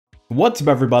What's up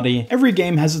everybody? Every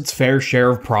game has its fair share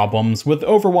of problems, with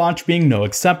Overwatch being no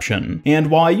exception. And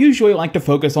while I usually like to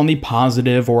focus on the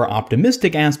positive or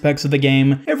optimistic aspects of the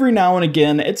game, every now and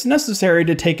again it's necessary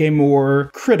to take a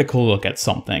more critical look at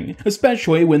something,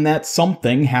 especially when that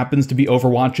something happens to be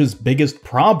Overwatch's biggest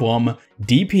problem: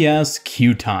 DPS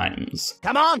queue times.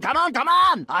 Come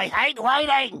on! I hate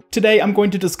waiting! Today I'm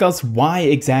going to discuss why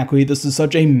exactly this is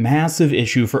such a massive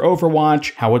issue for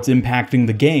Overwatch, how it's impacting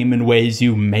the game in ways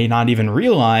you may not even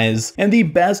realize, and the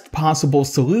best possible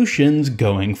solutions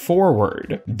going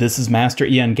forward. This is Master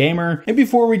EN Gamer, and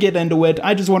before we get into it,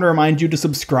 I just want to remind you to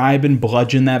subscribe and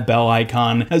bludgeon that bell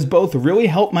icon, as both really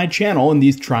help my channel in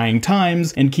these trying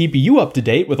times and keep you up to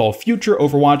date with all future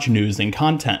Overwatch news and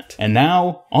content. And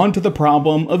now, on to the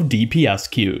problem of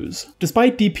DPS queues.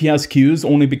 Despite DPS queues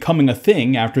only becoming a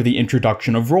thing after the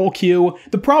introduction of role queue,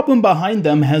 the problem behind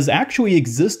them has actually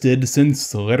existed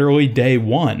since literally day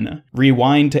one.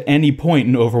 Rewind to any point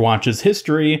in Overwatch's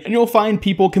history, and you'll find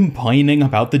people complaining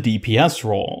about the DPS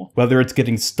role. Whether it's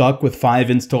getting stuck with 5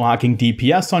 insta-locking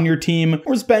DPS on your team,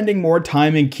 or spending more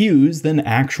time in queues than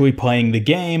actually playing the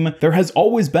game, there has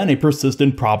always been a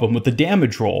persistent problem with the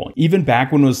damage role, even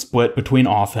back when it was split between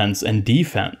offense and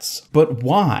defense. But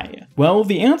why? Well,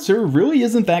 the answer really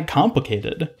isn't that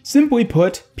complicated. Simply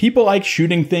put, people like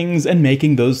shooting things and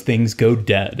making those things go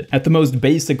dead. At the most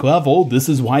basic level, this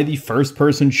is why the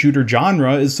first-person shooter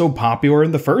genre is so popular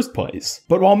in the first place.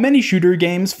 But while many shooter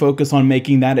games focus on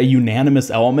making that a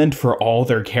unanimous element for all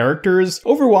their characters,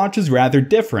 Overwatch is rather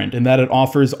different in that it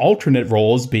offers alternate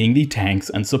roles, being the tanks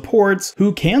and supports,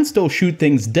 who can still shoot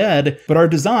things dead, but are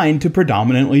designed to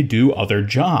predominantly do other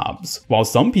jobs. While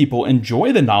some people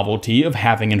enjoy the novelty of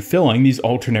having and filling these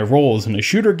alternate roles in a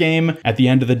shooter game, at the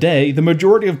end of the day, the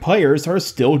majority of players are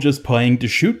still just playing to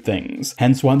shoot things,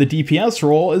 hence why the DPS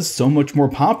role is so much more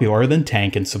popular than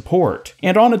tank and support.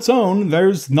 And on its own,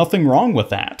 there's nothing wrong with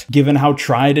that. Given how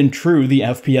tried and true the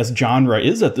FPS genre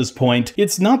is at this point,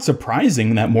 it's not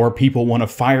surprising that more people want to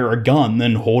fire a gun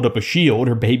than hold up a shield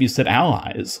or babysit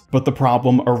allies. But the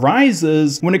problem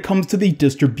arises when it comes to the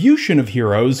distribution of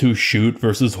heroes who shoot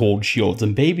versus hold shields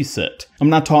and babysit. I'm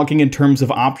not talking in terms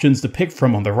of options to pick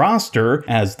from on the roster,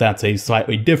 as that's a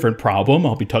slightly different problem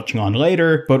I'll be touching on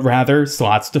later, but rather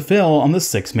slots to fill on the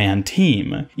 6-man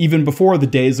team. Even before the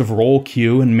days of role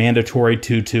queue and mandatory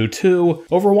 2-2-2,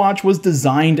 Overwatch was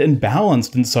designed and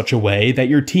balanced in such a way that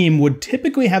your team would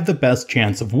typically have the best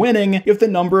chance of winning if the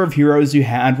number of heroes you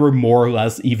had were more or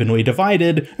less evenly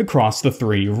divided across the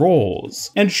 3 roles.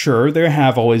 And sure, there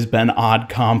have always been odd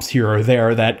comps here or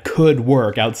there that could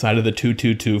work outside of the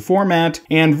 2-2-2 format,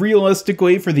 and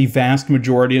realistically, for the vast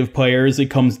majority of players, it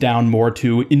comes down more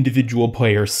to individual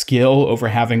player skill over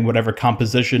having whatever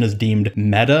composition is deemed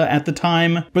meta at the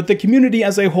time, but the community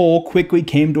as a whole quickly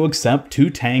came to accept 2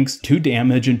 tanks, 2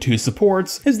 damage, and 2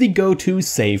 supports as the go-to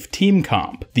safe team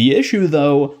comp. The issue,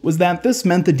 though, was that this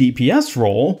meant the DPS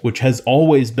role, which has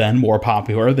always been more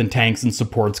popular than tanks and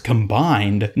supports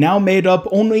combined, now made up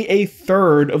only a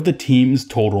third of the team's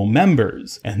total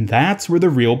members, and that's where the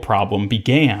real problem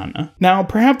began. Now,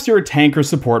 perhaps you're a tank or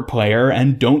support player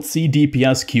and don't see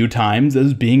DPS queue times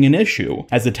as being an issue.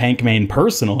 As a tank main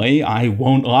personally, I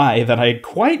won't lie that I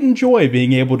quite enjoy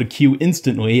being able to queue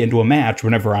instantly into a match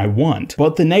whenever I want,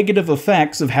 but the negative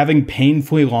effects of having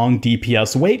painfully long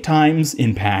DPS wait times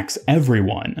impacts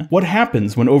everyone. What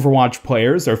happens when Overwatch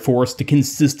players are forced to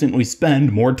consistently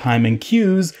spend more time in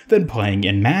queues than playing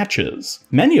in matches?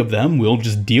 Many of them will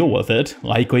just deal with it,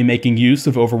 likely making use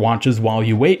of Overwatch's while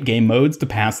you wait game modes to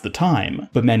pass the time,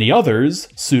 but many others,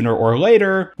 sooner or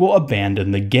later, will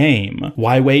abandon the game.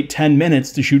 Why wait 10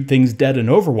 minutes to shoot things dead in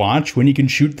Overwatch when you can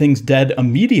shoot things dead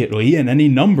immediately in any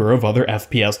number of other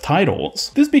FPS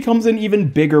titles? This becomes an even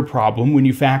bigger problem when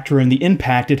you factor in the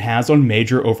impact it has on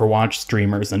major Overwatch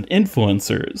streamers and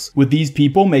influencers. With these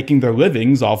people making their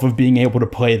livings off of being able to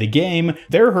play the game,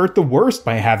 they're hurt the worst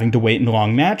by having to wait in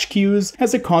long match queues,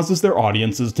 as it causes their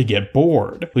audiences to get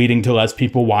bored, leading to less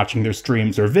people watching their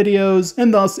streams or videos,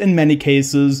 and thus in many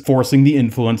cases forcing the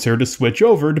influencer to switch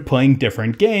over to playing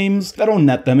different games that'll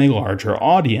net them a larger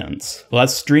audience.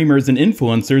 Less streamers and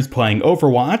influencers playing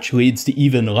Overwatch leads to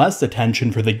even less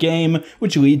attention for the game,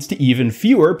 which leads to even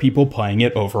fewer people playing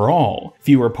it overall.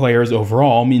 Fewer players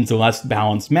overall means less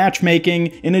balanced matchmaking,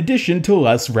 in addition to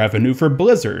less revenue for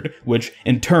Blizzard, which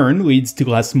in turn leads to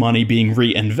less money being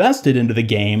reinvested into the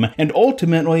game, and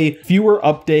ultimately fewer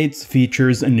updates,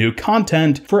 features, and new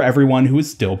content for everyone who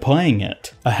is still playing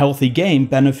it. A healthy game game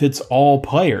benefits all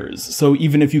players, so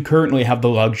even if you currently have the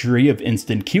luxury of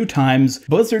instant queue times,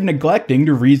 Blizzard neglecting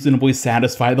to reasonably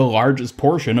satisfy the largest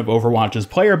portion of Overwatch's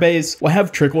player base will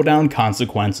have trickle-down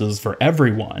consequences for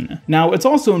everyone. Now, it's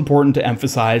also important to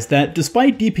emphasize that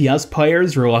despite DPS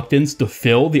players' reluctance to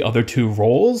fill the other two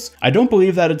roles, I don't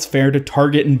believe that it's fair to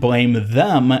target and blame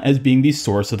them as being the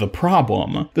source of the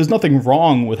problem. There's nothing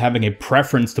wrong with having a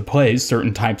preference to play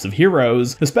certain types of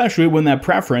heroes, especially when that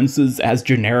preference is as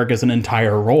generic as an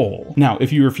entire role. Now,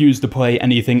 if you refuse to play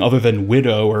anything other than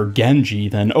Widow or Genji,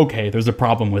 then okay, there's a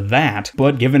problem with that,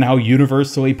 but given how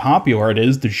universally popular it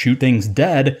is to shoot things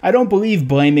dead, I don't believe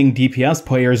blaming DPS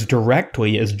players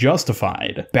directly is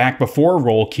justified. Back before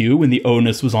role queue, when the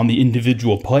onus was on the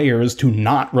individual players to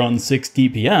not run 6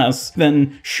 DPS,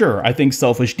 then sure, I think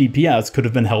selfish DPS could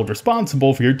have been held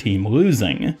responsible for your team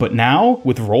losing. But now,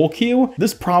 with role queue,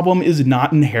 this problem is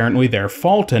not inherently their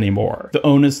fault anymore. The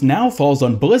onus now falls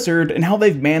on Blizzard and how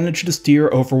they've managed to steer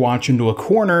Overwatch into a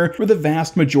corner where the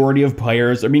vast majority of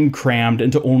players are being crammed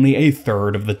into only a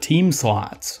third of the team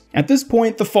slots. At this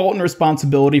point, the fault and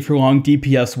responsibility for long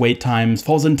DPS wait times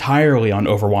falls entirely on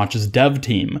Overwatch's dev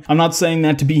team. I'm not saying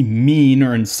that to be mean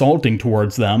or insulting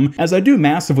towards them, as I do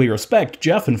massively respect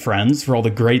Jeff and friends for all the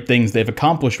great things they've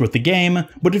accomplished with the game,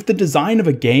 but if the design of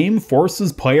a game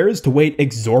forces players to wait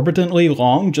exorbitantly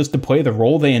long just to play the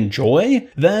role they enjoy,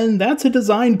 then that's a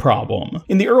design problem.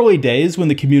 In the early days, when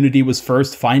the community was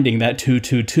first finding that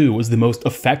 2-2-2 was the most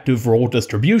effective role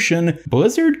distribution,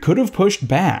 Blizzard could have pushed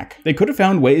back. They could have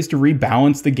found ways to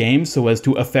rebalance the game so as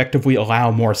to effectively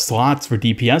allow more slots for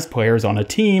DPS players on a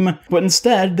team, but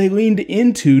instead they leaned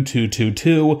into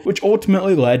 2-2-2, which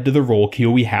ultimately led to the role queue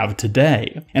we have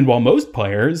today. And while most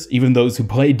players, even those who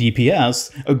play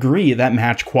DPS, agree that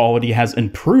match quality has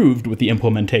improved with the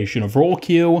implementation of role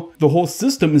queue, the whole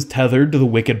system is tethered to the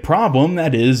wicked problem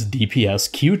that is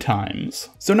DPS queue times.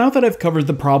 So now that I've covered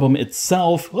the problem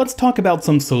itself, let's talk about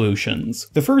some solutions.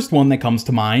 The first one that comes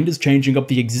to mind is changing up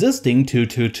the existing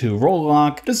 2-2-2 role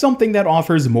lock to something that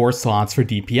offers more slots for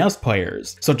DPS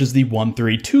players, such as the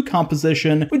 1-3-2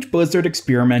 composition, which Blizzard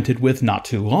experimented with not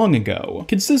too long ago.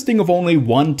 Consisting of only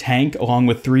one tank along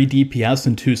with 3 DPS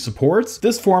and 2 supports,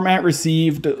 this format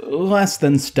received less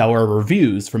than stellar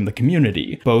reviews from the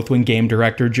community, both when game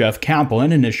director Jeff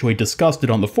Kaplan initially discussed it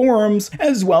on the forums,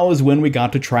 as well as when we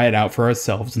got to try it out for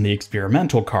ourselves in the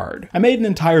experimental card. I made an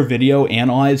entire video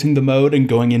analyzing the mode and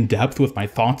going in depth with my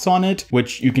thoughts on it,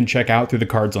 which you can check out through the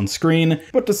cards on screen,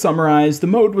 but to summarize, the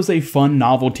mode was a fun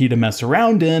novelty to mess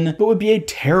around in, but would be a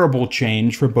terrible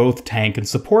change for both tank and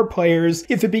support players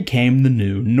if it became the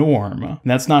new norm.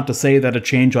 That's not to say that a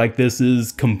change like this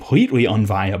is completely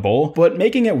unviable, but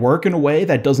making it work in a way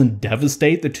that doesn't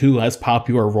devastate the 2 less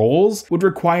popular roles would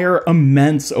require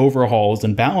immense overhauls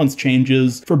and balance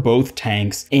changes for both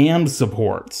tanks and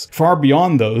supports, far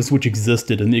beyond those which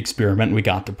existed in the experiment we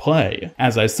got to play.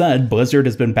 As I said, Blizzard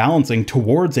has been balancing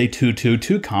towards a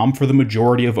 2-2-2 comp for the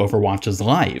majority of Overwatch's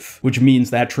life, which means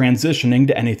that transitioning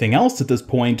to anything else at this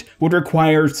point would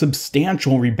require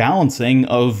substantial rebalancing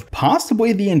of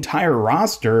possibly the entire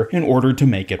roster in order to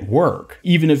make it work.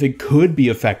 Even if it could be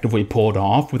effectively pulled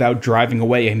off without driving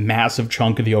away a massive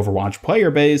chunk of the Overwatch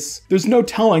player base, there's no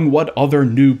telling what other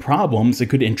new problems it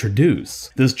could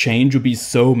introduce. This change would be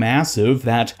so massive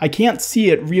that I can't see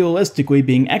it realistically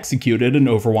being executed in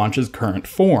Overwatch's current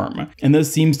form, and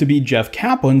this seems to be Jeff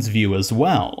Kaplan's view as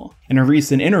well. In a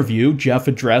recent interview, Jeff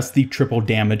addressed the triple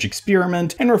damage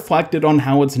experiment and reflected on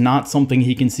how it's not something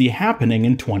he can see happening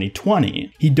in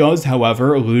 2020. He does,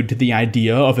 however, allude to the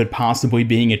idea of it possibly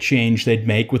being a change they'd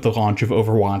make with the launch of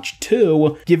Overwatch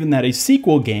 2, given that a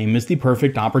sequel game is the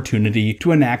perfect opportunity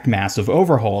to enact massive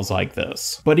overhauls like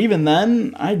this. But even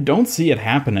then, I don't see it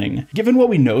happening. Given what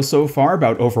we know so far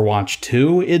about Overwatch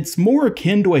 2, it's more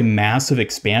akin to a massive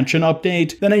expansion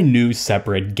update than a new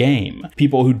separate game.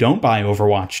 People who don't buy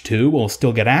Overwatch 2 will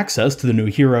still get access to the new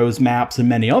heroes, maps, and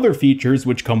many other features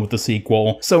which come with the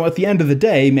sequel, so at the end of the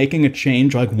day, making a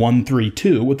change like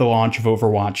 1-3-2 with the launch of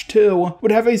Overwatch 2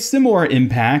 would have a similar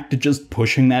impact to just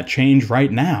pushing that change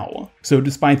right now. So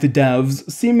despite the devs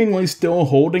seemingly still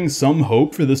holding some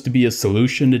hope for this to be a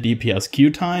solution to DPS queue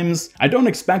times, I don't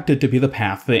expect it to be the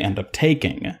path they end up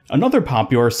taking. Another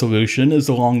popular solution is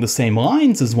along the same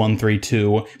lines as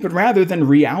 1-3-2, but rather than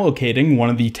reallocating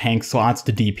one of the tank slots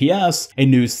to DPS, a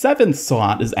new 7th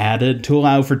slot is added to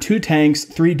allow for 2 tanks,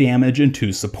 3 damage, and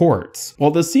 2 supports.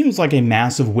 While this seems like a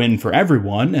massive win for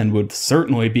everyone, and would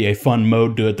certainly be a fun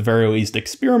mode to at the very least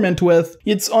experiment with,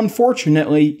 it's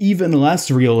unfortunately even less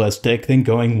realistic realistic than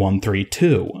going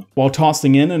 1-3-2. While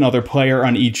tossing in another player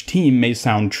on each team may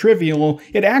sound trivial,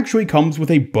 it actually comes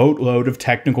with a boatload of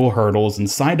technical hurdles and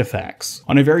side effects.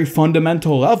 On a very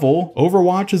fundamental level,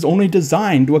 Overwatch is only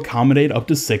designed to accommodate up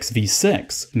to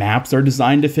 6v6. Maps are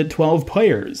designed to fit 12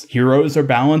 players. Heroes are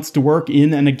balanced to work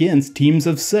in and against teams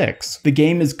of 6. The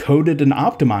game is coded and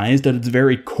optimized at its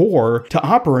very core to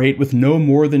operate with no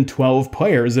more than 12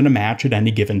 players in a match at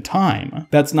any given time.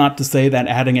 That's not to say that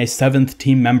adding a 7th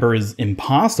team member is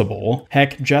impossible.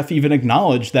 Heck, Jeff even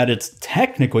acknowledged that it's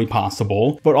technically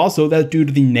possible, but also that due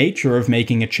to the nature of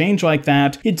making a change like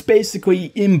that, it's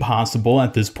basically impossible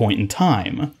at this point in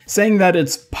time. Saying that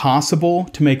it's possible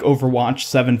to make Overwatch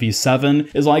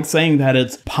 7v7 is like saying that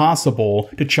it's possible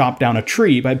to chop down a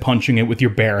tree by punching it with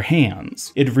your bare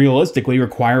hands. It'd realistically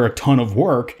require a ton of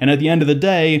work, and at the end of the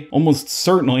day, almost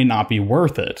certainly not be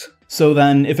worth it. So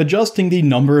then, if adjusting the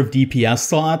number of DPS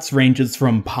slots ranges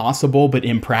from possible but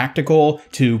impractical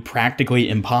to practically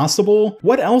impossible,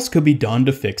 what else could be done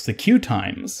to fix the queue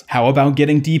times? How about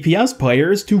getting DPS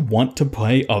players to want to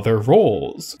play other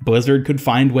roles? Blizzard could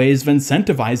find ways of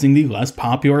incentivizing the less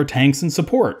popular tanks and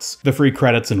supports. The free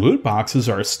credits and loot boxes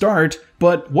are a start,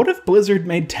 but what if Blizzard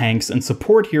made tanks and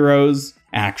support heroes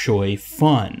actually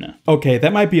fun? Okay,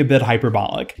 that might be a bit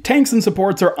hyperbolic. Tanks and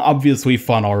supports are obviously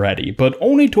fun already, but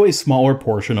only to a smaller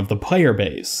portion of the player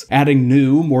base. Adding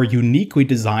new, more uniquely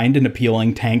designed and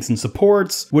appealing tanks and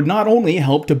supports would not only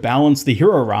help to balance the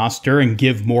hero roster and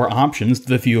give more options to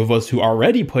the few of us who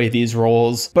already play these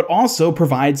roles, but also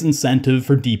provides incentive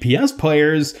for DPS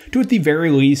players to at the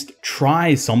very least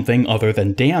try something other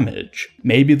than damage.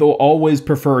 Maybe they'll always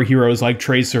prefer heroes like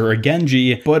Tracer or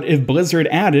Genji, but if Blizzard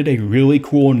added a really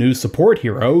cool new support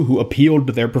hero who appealed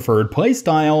to their preferred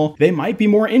playstyle, they might be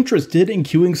more interested in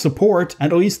queuing support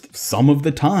at least some of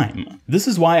the time. This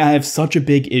is why I have such a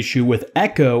big issue with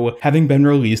Echo having been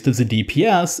released as a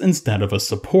DPS instead of a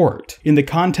support. In the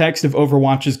context of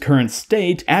Overwatch's current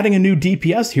state, adding a new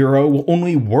DPS hero will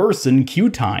only worsen queue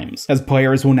times, as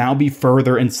players will now be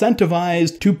further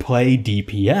incentivized to play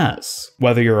DPS.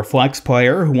 Whether you're a flex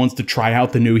player who wants to try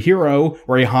out the new hero,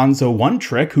 or a Hanzo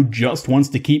one-trick who just wants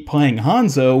to keep playing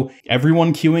Hanzo,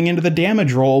 everyone queuing into the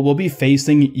damage role will be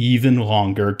facing even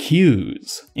longer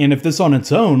queues. And if this on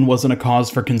its own wasn't a cause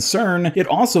for concern, it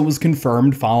also was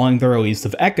confirmed following the release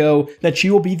of Echo that she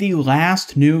will be the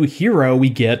last new hero we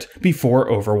get before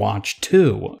Overwatch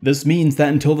 2. This means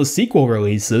that until the sequel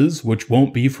releases, which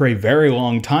won't be for a very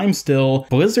long time still,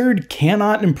 Blizzard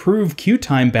cannot improve queue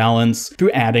time balance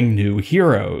through adding new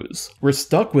heroes. We're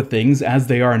stuck with things as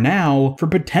they are now for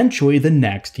potentially the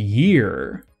next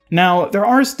year. Now, there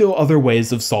are still other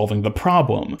ways of solving the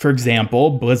problem. For example,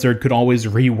 Blizzard could always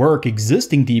rework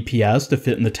existing DPS to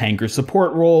fit in the tank or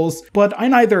support roles, but I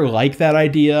neither like that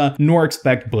idea nor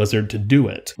expect Blizzard to do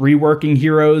it. Reworking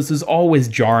heroes is always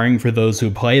jarring for those who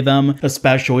play them,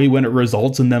 especially when it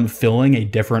results in them filling a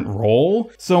different role.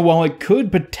 So while it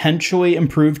could potentially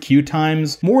improve queue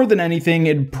times, more than anything,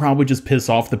 it'd probably just piss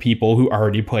off the people who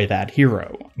already play that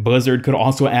hero. Blizzard could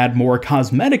also add more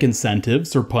cosmetic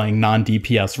incentives for playing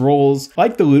non-DPS roles,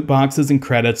 like the loot boxes and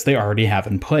credits they already have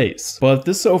in place. But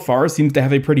this so far seems to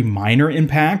have a pretty minor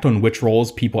impact on which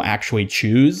roles people actually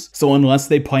choose, so unless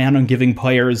they plan on giving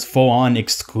players full-on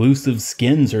exclusive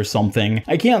skins or something,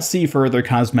 I can't see further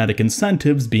cosmetic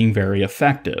incentives being very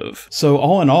effective. So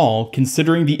all in all,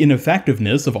 considering the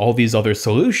ineffectiveness of all these other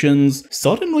solutions,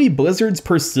 suddenly Blizzard's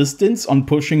persistence on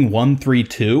pushing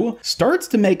 1-3-2 starts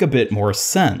to make a bit more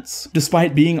sense.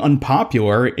 Despite being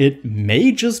unpopular, it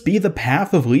may just be the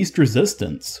path of least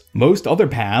resistance. Most other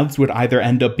paths would either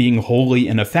end up being wholly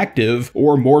ineffective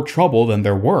or more trouble than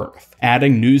they're worth.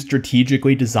 Adding new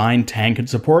strategically designed tank and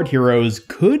support heroes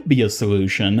could be a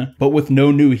solution, but with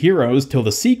no new heroes till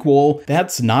the sequel,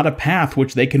 that's not a path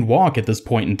which they can walk at this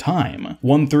point in time.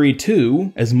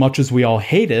 1-3-2, as much as we all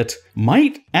hate it,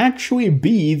 might actually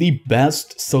be the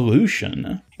best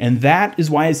solution. And that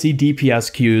is why I see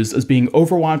DPS queues as being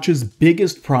Overwatch's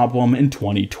biggest problem in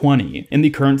 2020. In the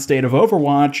current state of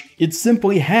Overwatch, it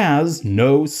simply has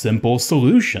no simple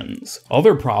solutions.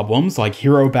 Other problems like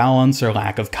hero balance or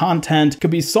lack of content could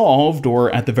be solved,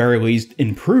 or at the very least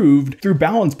improved, through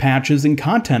balance patches and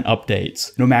content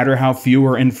updates, no matter how few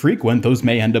or infrequent those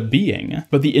may end up being.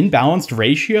 But the imbalanced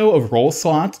ratio of role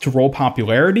slots to role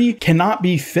popularity cannot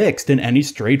be fixed in any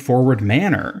straightforward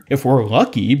manner. If we're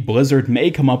lucky, Blizzard may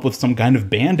come up with some kind of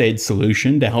band-aid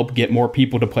solution to help get more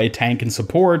people to play tank and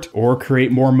support, or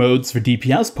create more modes for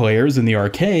DPS players in the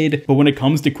arcade, but when it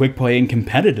comes to quick play and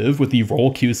competitive with the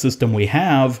role queue system we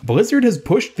have, Blizzard has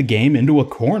pushed the game into a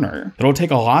corner. sooner. It'll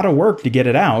take a lot of work to get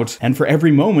it out, and for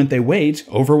every moment they wait,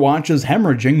 Overwatch is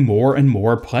hemorrhaging more and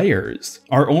more players.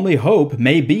 Our only hope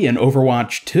may be in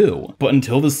Overwatch 2, but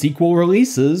until the sequel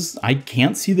releases, I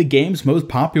can't see the game's most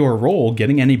popular role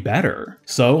getting any better.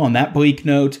 So on that bleak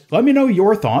note, let me know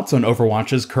your thoughts on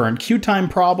Overwatch's current queue time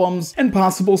problems and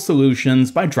possible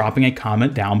solutions by dropping a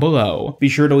comment down below. Be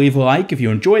sure to leave a like if you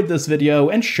enjoyed this video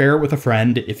and share it with a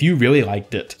friend if you really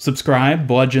liked it. Subscribe,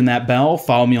 bludgeon that bell,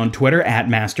 follow me on Twitter at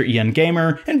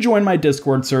MasterEnGamer, and join my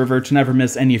Discord server to never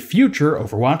miss any future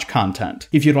Overwatch content.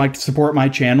 If you'd like to support my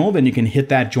channel, then you can hit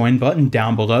that join button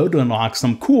down below to unlock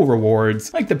some cool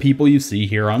rewards like the people you see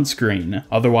here on screen.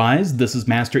 Otherwise, this is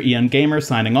MasterEnGamer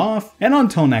signing off, and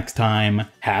until next time,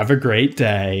 have a great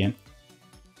day.